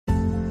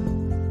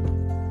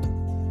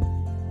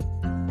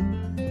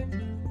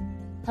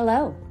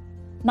Hello,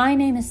 my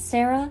name is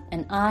Sarah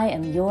and I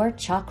am your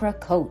chakra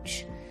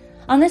coach.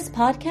 On this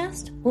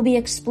podcast, we'll be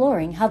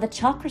exploring how the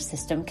chakra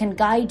system can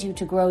guide you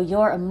to grow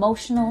your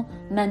emotional,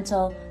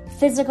 mental,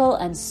 physical,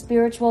 and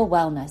spiritual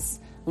wellness,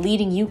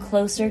 leading you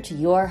closer to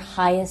your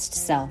highest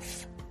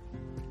self.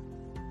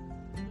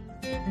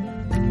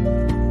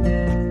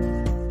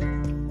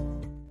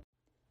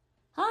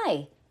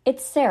 Hi,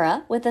 it's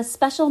Sarah with a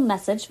special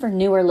message for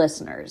newer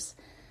listeners.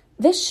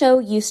 This show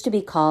used to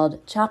be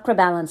called Chakra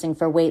Balancing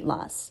for Weight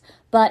Loss,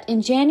 but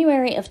in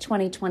January of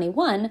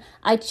 2021,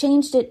 I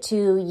changed it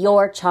to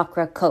Your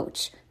Chakra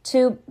Coach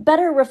to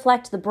better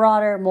reflect the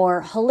broader,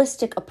 more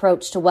holistic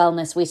approach to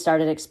wellness we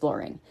started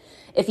exploring.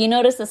 If you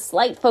notice a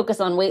slight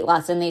focus on weight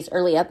loss in these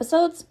early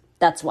episodes,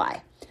 that's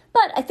why.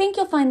 But I think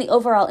you'll find the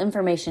overall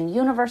information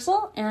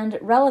universal and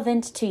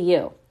relevant to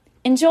you.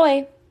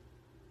 Enjoy!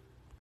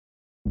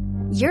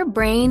 Your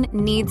brain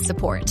needs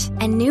support,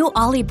 and new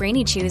Ollie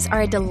Brainy Chews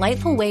are a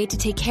delightful way to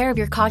take care of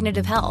your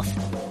cognitive health.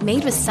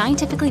 Made with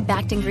scientifically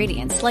backed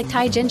ingredients like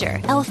Thai ginger,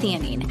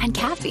 L-theanine, and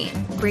caffeine,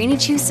 Brainy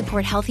Chews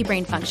support healthy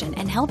brain function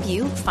and help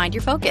you find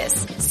your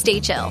focus, stay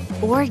chill,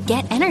 or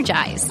get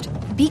energized.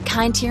 Be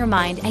kind to your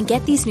mind and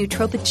get these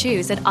nootropic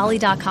chews at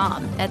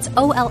ollie.com. That's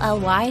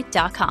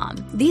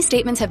OLLY.com. These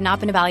statements have not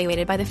been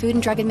evaluated by the Food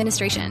and Drug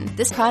Administration.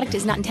 This product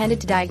is not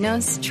intended to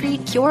diagnose,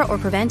 treat, cure, or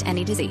prevent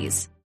any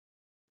disease.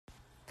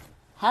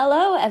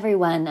 Hello,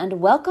 everyone, and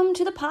welcome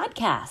to the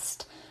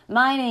podcast.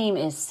 My name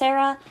is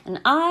Sarah,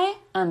 and I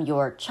am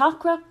your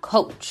chakra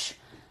coach.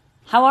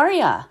 How are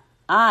ya?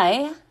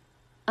 I'm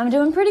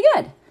doing pretty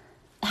good.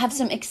 I have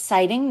some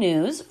exciting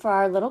news for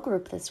our little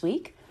group this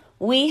week.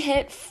 We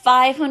hit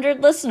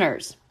 500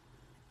 listeners.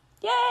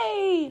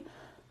 Yay!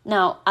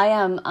 Now, I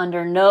am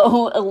under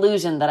no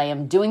illusion that I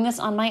am doing this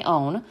on my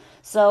own,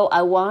 so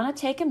I want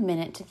to take a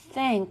minute to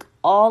thank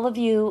all of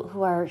you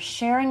who are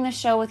sharing the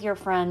show with your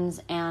friends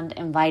and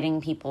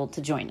inviting people to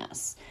join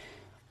us.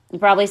 It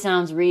probably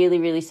sounds really,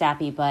 really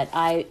sappy, but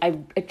I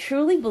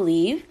truly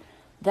believe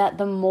that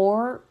the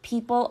more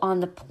people on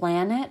the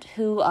planet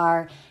who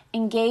are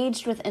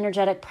engaged with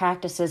energetic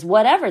practices,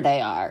 whatever they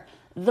are,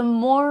 the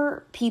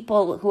more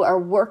people who are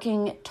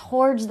working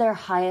towards their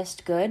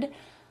highest good,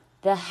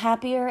 the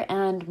happier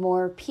and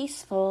more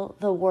peaceful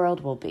the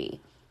world will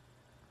be.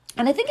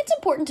 And I think it's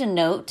important to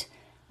note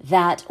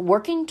that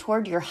working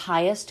toward your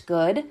highest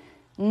good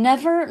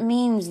never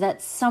means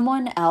that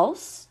someone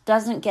else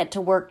doesn't get to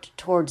work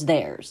towards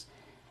theirs.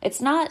 It's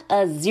not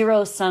a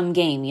zero-sum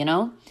game, you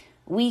know?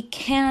 We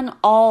can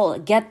all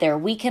get there.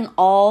 We can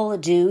all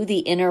do the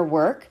inner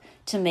work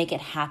to make it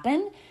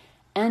happen,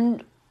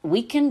 and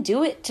we can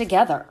do it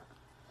together.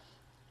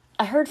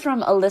 I heard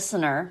from a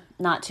listener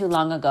not too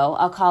long ago,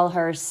 I'll call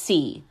her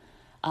C,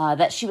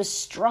 that she was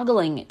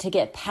struggling to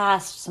get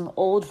past some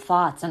old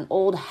thoughts and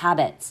old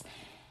habits.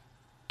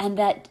 And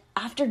that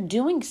after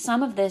doing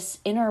some of this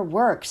inner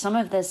work, some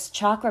of this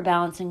chakra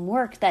balancing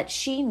work, that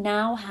she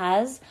now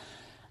has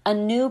a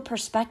new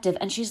perspective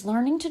and she's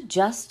learning to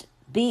just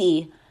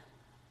be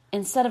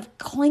instead of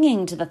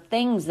clinging to the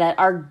things that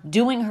are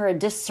doing her a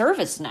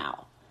disservice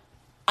now.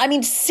 I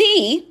mean,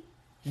 see,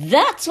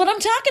 that's what I'm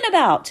talking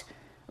about.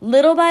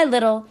 Little by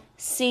little,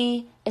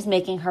 C is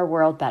making her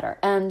world better.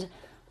 And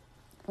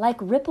like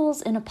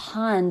ripples in a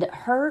pond,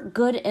 her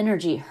good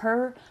energy,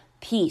 her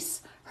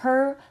peace,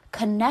 her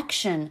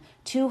connection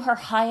to her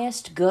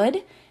highest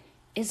good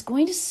is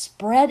going to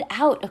spread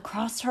out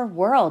across her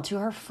world, to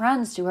her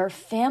friends, to her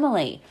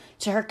family,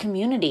 to her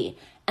community.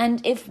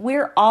 And if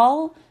we're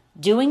all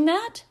doing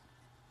that,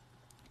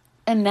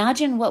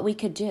 imagine what we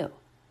could do.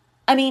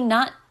 I mean,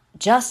 not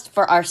just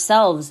for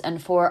ourselves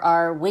and for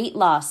our weight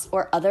loss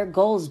or other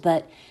goals,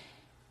 but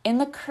in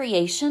the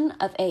creation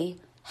of a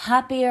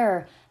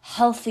happier,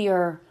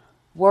 healthier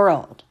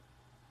world.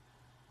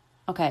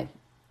 Okay,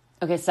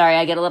 sorry,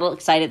 I get a little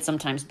excited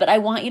sometimes, but I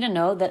want you to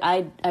know that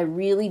I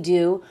really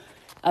do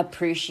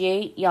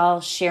appreciate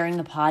y'all sharing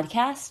the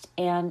podcast,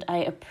 and I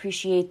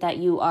appreciate that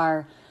you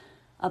are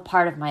a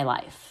part of my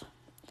life.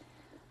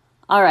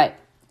 All right,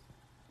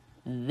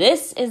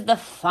 this is the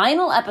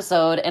final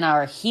episode in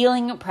our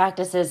Healing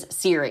Practices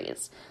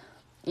series.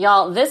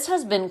 Y'all, this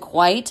has been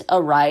quite a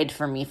ride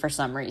for me for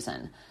some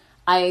reason.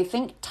 I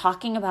think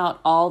talking about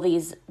all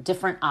these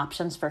different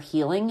options for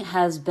healing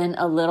has been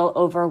a little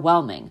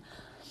overwhelming.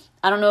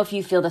 I don't know if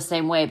you feel the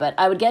same way, but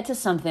I would get to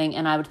something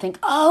and I would think,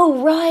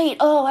 oh, right.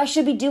 Oh, I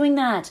should be doing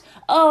that.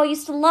 Oh, I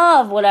used to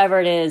love whatever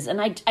it is.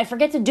 And I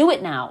forget to do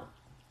it now.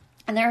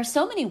 And there are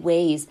so many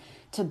ways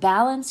to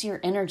balance your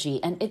energy.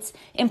 And it's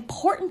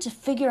important to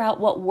figure out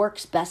what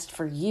works best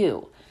for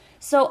you.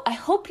 So I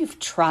hope you've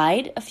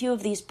tried a few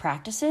of these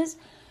practices.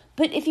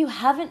 But if you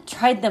haven't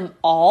tried them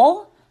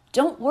all,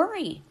 don't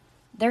worry.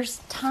 There's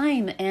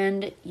time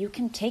and you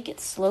can take it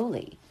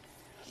slowly.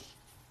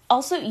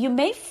 Also, you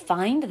may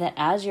find that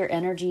as your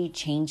energy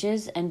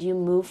changes and you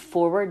move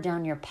forward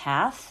down your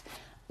path,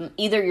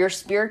 either your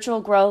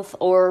spiritual growth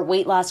or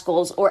weight loss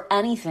goals or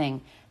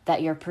anything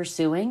that you're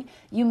pursuing,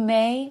 you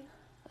may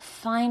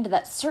find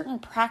that certain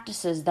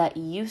practices that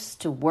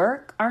used to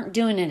work aren't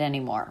doing it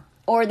anymore.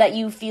 or that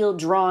you feel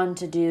drawn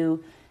to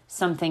do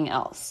something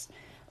else.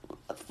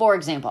 For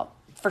example,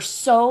 for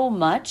so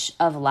much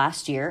of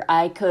last year,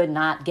 I could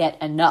not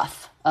get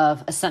enough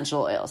of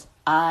essential oils.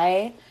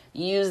 I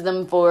use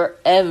them for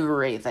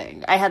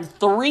everything. I had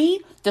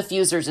 3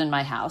 diffusers in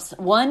my house,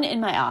 1 in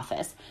my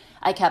office.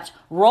 I kept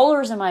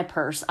rollers in my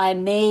purse. I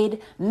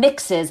made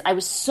mixes. I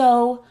was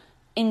so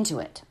into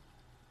it.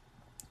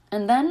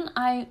 And then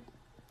I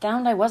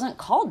found I wasn't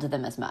called to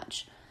them as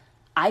much.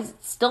 I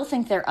still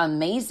think they're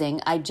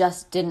amazing. I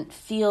just didn't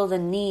feel the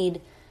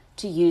need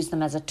to use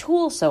them as a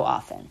tool so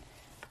often.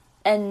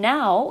 And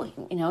now,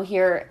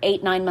 here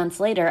 8-9 months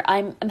later,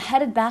 I'm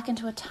headed back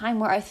into a time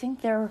where I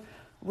think they're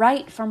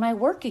right for my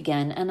work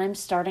again, and I'm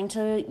starting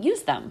to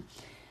use them.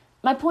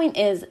 My point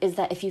is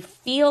that if you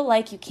feel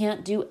like you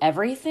can't do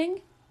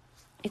everything,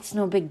 it's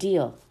no big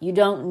deal. You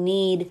don't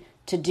need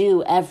to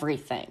do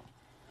everything.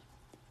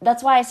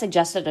 That's why I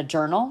suggested a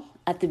journal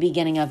at the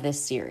beginning of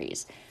this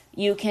series.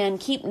 You can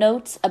keep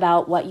notes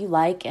about what you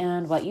like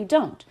and what you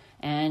don't.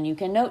 And you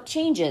can note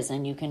changes,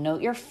 and you can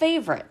note your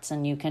favorites,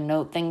 and you can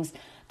note things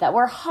that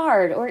were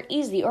hard or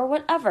easy or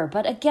whatever.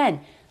 But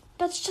again,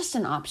 that's just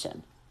an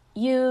option.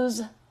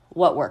 Use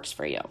what works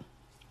for you.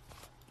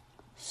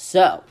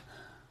 So,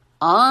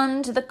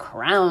 on to the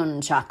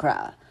crown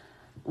chakra.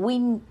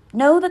 We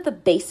know that the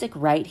basic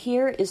right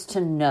here is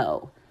to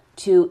know,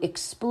 to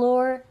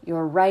explore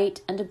your right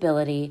and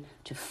ability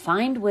to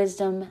find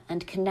wisdom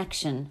and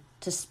connection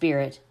to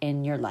spirit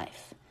in your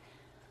life.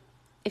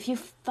 If you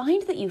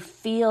find that you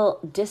feel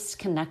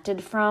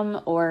disconnected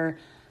from or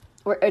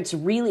it's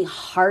really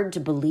hard to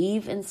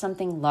believe in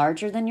something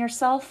larger than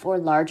yourself or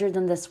larger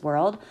than this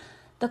world,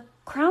 the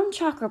crown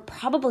chakra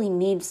probably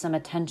needs some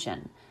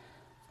attention.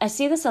 I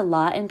see this a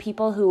lot in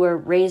people who were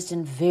raised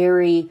in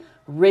very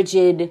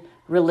rigid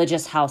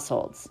religious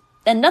households.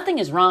 And nothing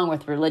is wrong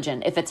with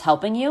religion if it's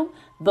helping you,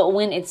 but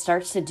when it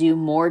starts to do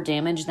more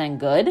damage than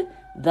good,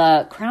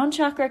 the crown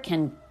chakra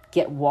can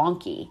get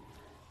wonky.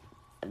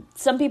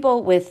 Some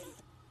people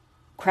with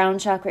crown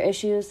chakra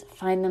issues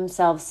find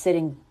themselves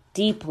sitting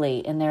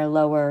deeply in their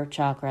lower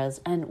chakras.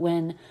 And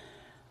when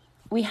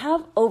we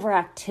have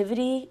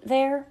overactivity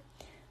there,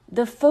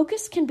 the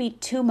focus can be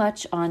too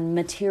much on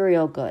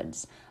material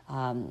goods,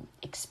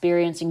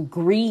 experiencing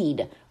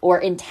greed or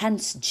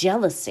intense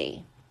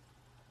jealousy.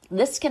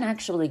 This can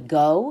actually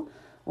go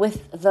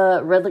with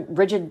the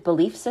rigid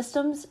belief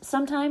systems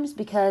sometimes,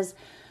 because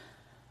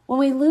when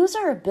we lose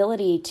our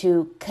ability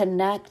to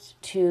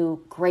connect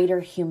to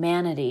greater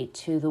humanity,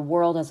 to the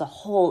world as a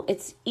whole,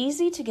 it's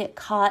easy to get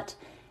caught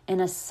in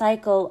a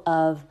cycle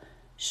of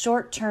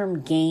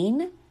short-term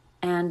gain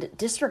and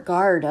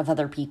disregard of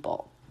other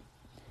people.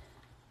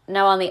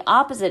 Now, on the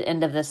opposite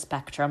end of the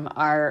spectrum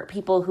are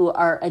people who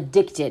are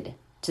addicted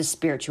to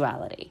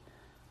spirituality.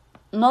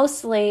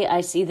 Mostly, I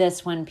see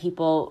this when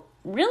people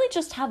really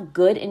just have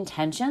good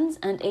intentions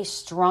and a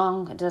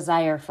strong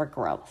desire for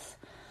growth.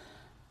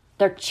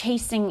 They're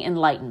chasing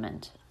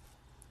enlightenment,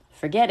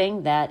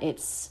 forgetting that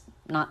it's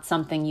not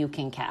something you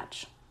can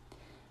catch.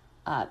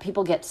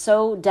 People get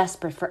so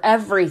desperate for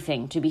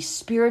everything to be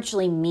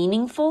spiritually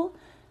meaningful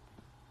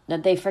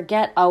that they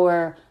forget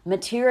our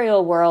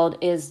material world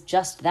is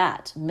just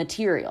that,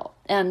 material.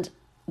 And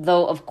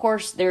though, of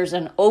course, there's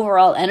an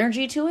overall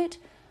energy to it,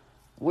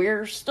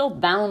 we're still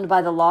bound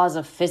by the laws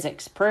of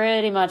physics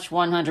pretty much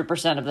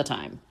 100% of the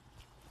time.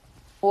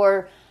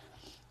 Or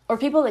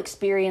people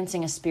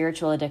experiencing a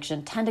spiritual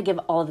addiction tend to give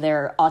all of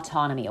their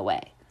autonomy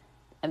away.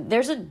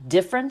 There's a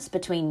difference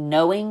between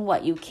knowing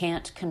what you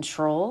can't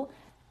control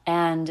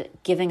and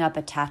giving up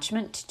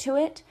attachment to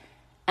it,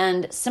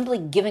 and simply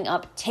giving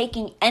up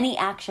taking any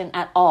action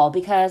at all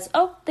because,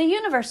 the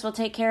universe will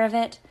take care of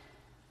it.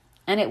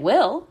 And it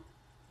will,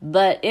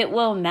 but it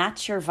will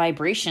match your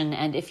vibration.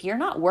 And if you're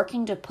not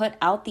working to put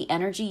out the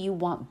energy you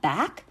want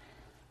back,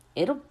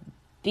 it'll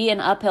be an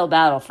uphill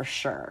battle for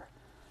sure.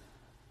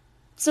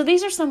 So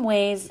these are some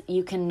ways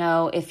you can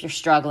know if you're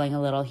struggling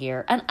a little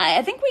here. And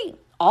I think we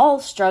all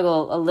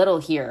struggle a little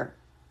here,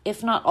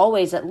 if not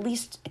always, at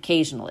least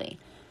occasionally.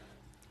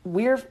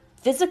 We're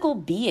physical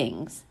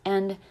beings,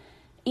 and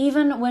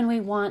even when we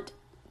want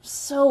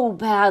so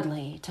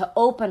badly to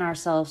open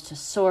ourselves to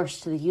source,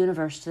 to the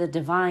universe, to the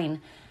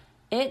divine,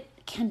 it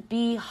can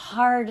be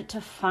hard to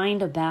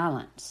find a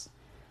balance.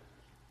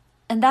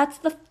 And that's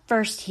the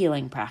first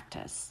healing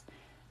practice.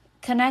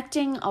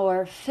 Connecting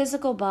our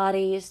physical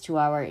bodies to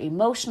our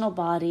emotional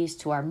bodies,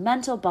 to our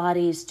mental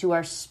bodies, to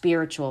our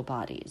spiritual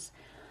bodies.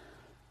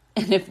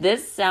 And if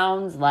this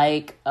sounds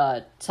like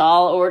a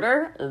tall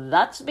order,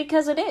 that's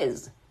because it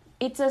is.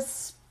 It's a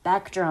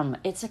spectrum.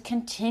 It's a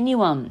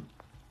continuum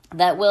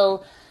that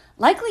will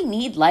likely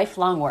need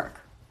lifelong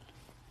work.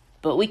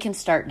 But we can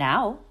start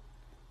now.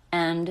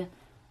 And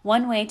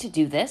one way to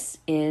do this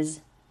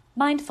is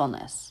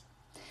mindfulness.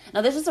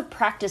 Now, this is a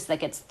practice that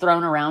gets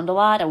thrown around a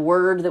lot, a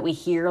word that we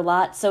hear a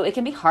lot, so it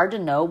can be hard to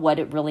know what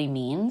it really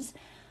means.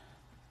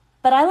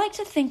 But I like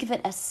to think of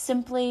it as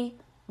simply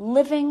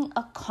living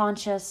a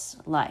conscious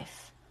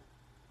life,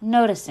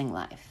 noticing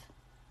life,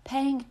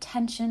 paying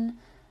attention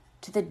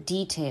to the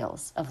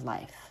details of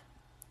life.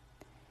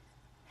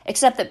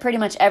 Except that pretty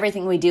much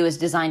everything we do is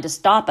designed to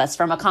stop us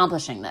from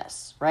accomplishing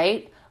this,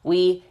 right?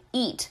 We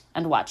eat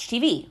and watch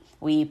TV.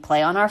 We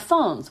play on our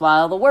phones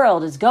while the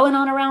world is going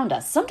on around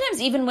us,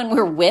 sometimes even when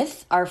we're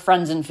with our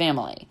friends and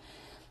family.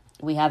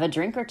 We have a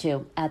drink or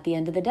two at the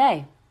end of the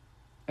day,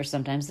 or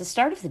sometimes the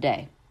start of the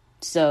day,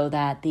 so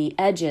that the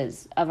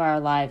edges of our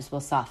lives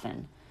will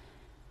soften.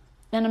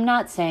 And I'm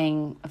not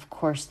saying, of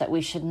course, that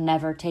we should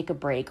never take a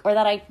break, or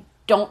that I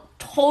don't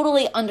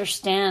totally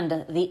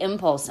understand the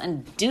impulse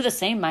and do the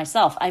same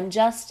myself. I'm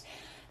just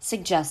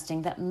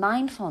suggesting that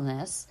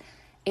mindfulness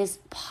is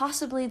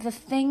possibly the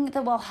thing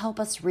that will help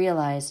us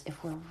realize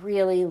if we're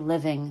really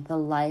living the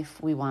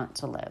life we want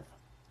to live.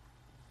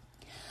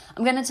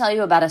 I'm going to tell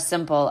you about a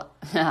simple,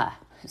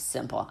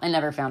 I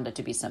never found it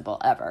to be simple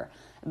ever,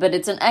 but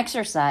it's an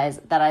exercise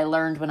that I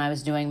learned when I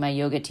was doing my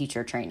yoga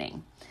teacher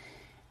training.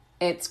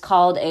 It's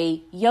called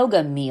a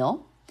yoga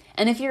meal,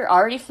 and if you're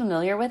already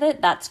familiar with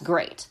it, that's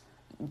great.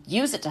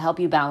 Use it to help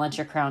you balance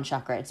your crown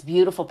chakra. It's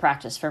beautiful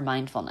practice for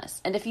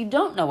mindfulness. And if you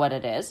don't know what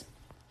it is,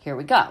 here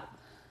we go.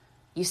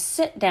 You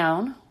sit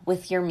down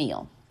with your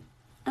meal,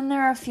 and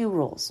there are a few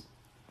rules.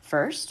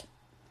 First,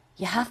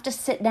 you have to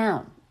sit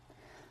down.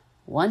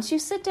 Once you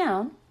sit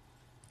down,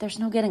 there's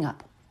no getting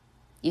up.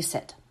 You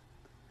sit.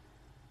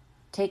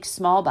 Take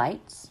small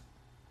bites.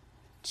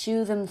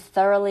 Chew them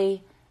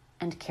thoroughly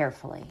and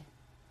carefully.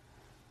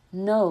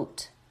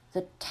 Note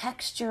the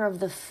texture of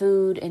the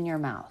food in your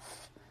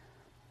mouth,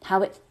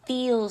 how it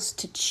feels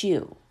to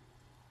chew,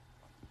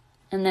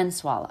 and then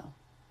swallow.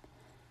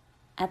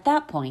 At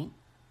that point,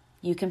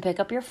 you can pick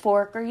up your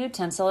fork or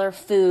utensil or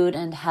food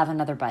and have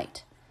another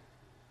bite.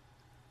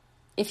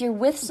 If you're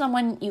with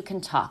someone, you can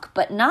talk,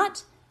 but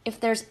not if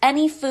there's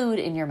any food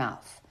in your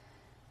mouth,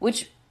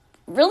 which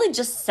really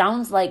just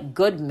sounds like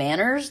good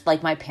manners,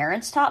 like my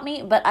parents taught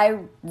me, but I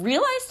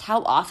realized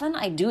how often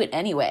I do it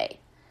anyway.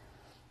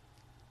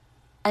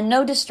 And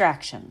no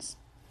distractions,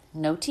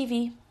 no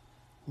TV,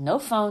 no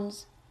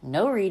phones,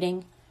 no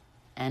reading,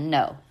 and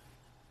no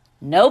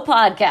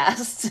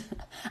podcasts.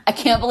 I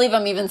can't believe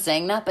I'm even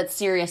saying that, but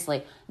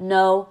seriously,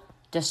 no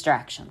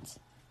distractions.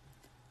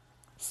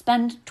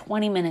 Spend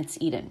 20 minutes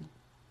eating.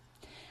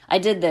 I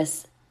did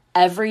this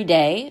every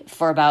day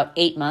for about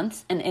 8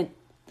 months, and it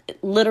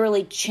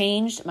literally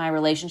changed my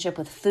relationship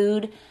with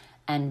food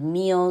and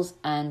meals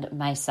and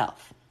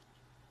myself.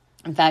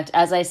 In fact,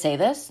 as I say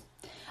this,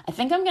 I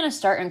think I'm going to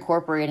start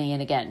incorporating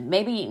it again.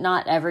 Maybe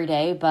not every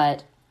day,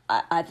 but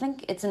I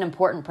think it's an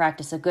important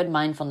practice, a good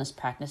mindfulness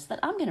practice that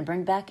I'm going to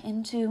bring back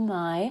into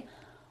my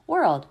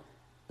world.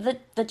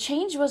 The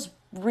change was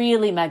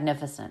really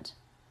magnificent.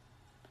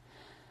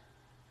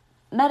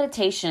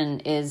 Meditation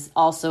is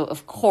also,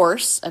 of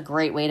course, a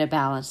great way to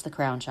balance the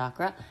crown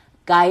chakra.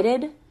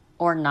 Guided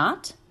or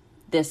not,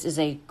 this is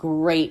a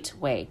great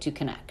way to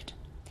connect.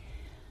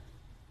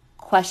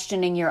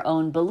 Questioning your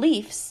own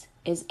beliefs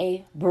is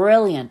a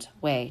brilliant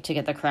way to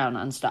get the crown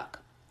unstuck.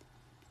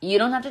 You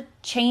don't have to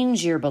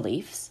change your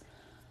beliefs,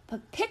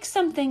 but pick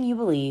something you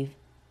believe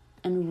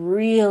and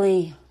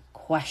really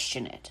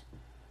question it.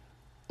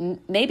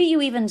 Maybe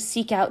you even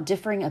seek out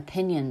differing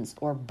opinions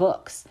or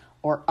books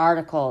or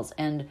articles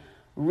and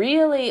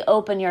really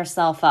open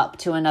yourself up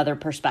to another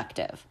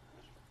perspective.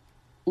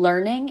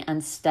 Learning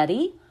and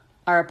study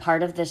are a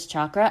part of this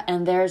chakra,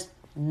 and there's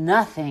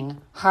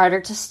nothing harder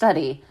to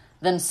study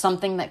than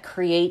something that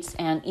creates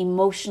an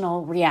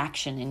emotional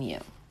reaction in you.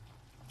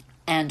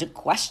 And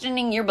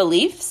questioning your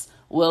beliefs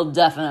will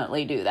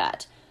definitely do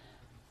that.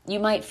 You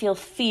might feel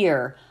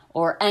fear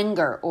or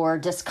anger or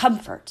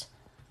discomfort.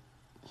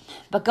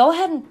 But go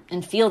ahead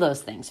and feel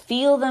those things.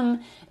 Feel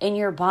them in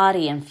your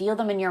body and feel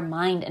them in your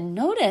mind, and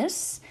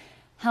notice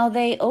how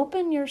they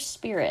open your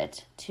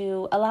spirit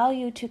to allow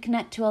you to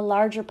connect to a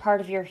larger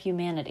part of your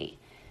humanity.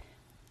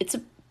 It's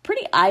a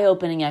pretty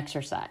eye-opening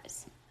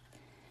exercise.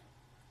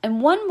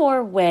 And one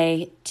more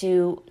way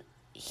to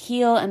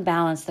heal and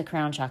balance the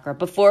crown chakra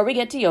before we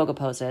get to yoga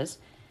poses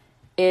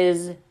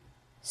is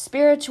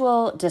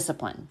spiritual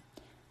discipline.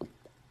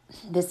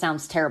 This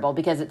sounds terrible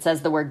because it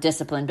says the word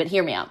discipline, but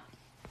hear me out.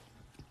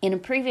 In a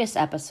previous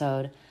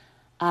episode,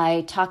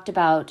 I talked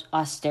about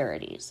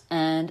austerities,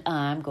 and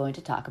I'm going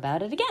to talk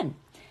about it again.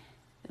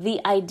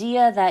 The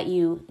idea that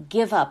you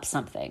give up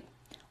something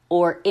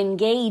or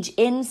engage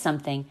in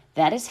something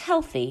that is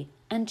healthy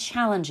and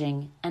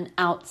challenging and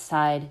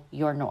outside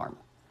your norm.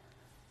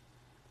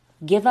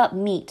 Give up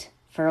meat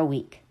for a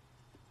week.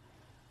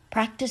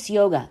 Practice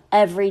yoga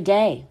every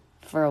day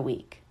for a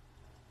week.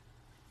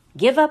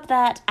 Give up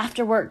that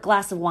after-work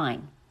glass of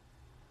wine.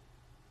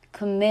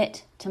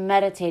 Commit to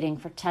meditating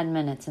for 10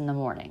 minutes in the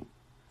morning.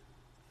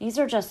 These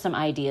are just some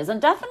ideas,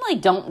 and definitely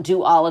don't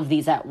do all of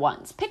these at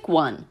once. Pick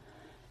one.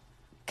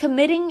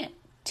 Committing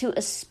to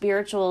a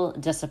spiritual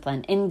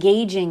discipline,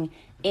 engaging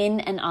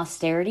in an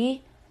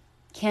austerity,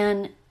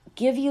 can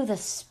give you the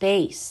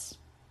space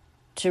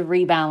to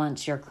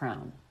rebalance your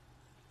crown.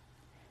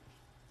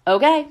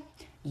 Okay,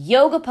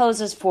 yoga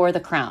poses for the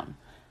crown.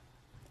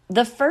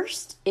 The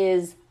first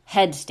is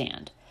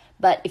headstand.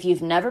 But if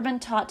you've never been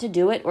taught to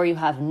do it, or you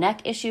have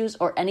neck issues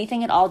or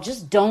anything at all,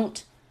 just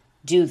don't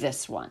do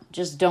this one.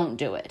 Just don't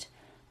do it.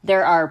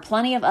 There are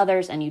plenty of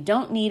others and you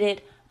don't need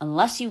it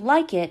unless you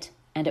like it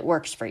and it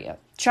works for you.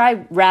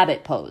 Try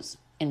rabbit pose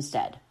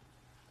instead.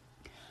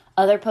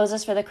 Other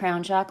poses for the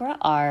crown chakra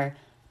are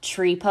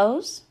tree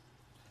pose,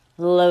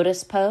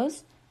 lotus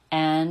pose,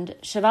 and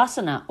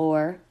shavasana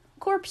or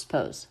corpse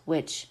pose,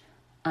 which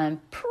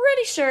I'm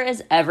pretty sure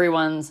is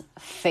everyone's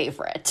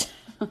favorite.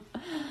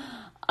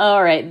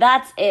 All right,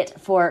 that's it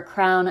for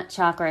crown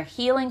chakra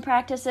healing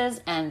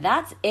practices, and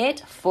that's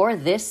it for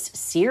this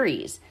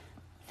series.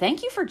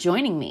 Thank you for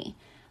joining me.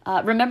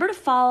 Remember to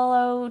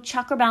follow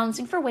Chakra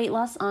Balancing for Weight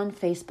Loss on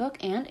Facebook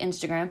and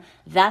Instagram.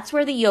 That's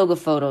where the yoga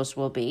photos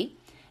will be.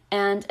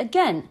 And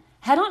again,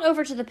 head on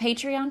over to the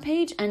Patreon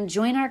page and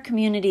join our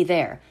community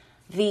there.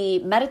 The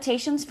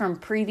meditations from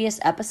previous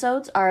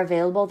episodes are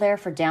available there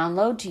for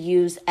download to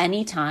use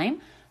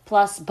anytime,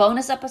 plus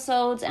bonus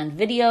episodes and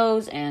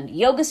videos and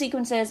yoga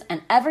sequences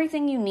and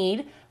everything you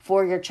need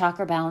for your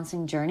chakra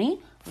balancing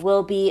journey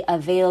will be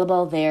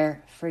available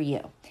there for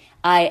you.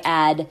 I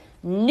add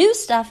new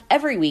stuff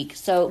every week,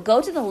 so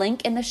go to the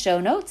link in the show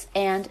notes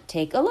and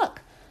take a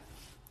look.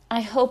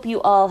 I hope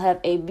you all have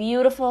a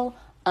beautiful,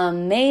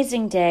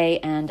 amazing day,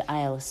 and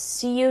I'll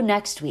see you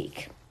next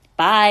week.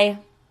 Bye.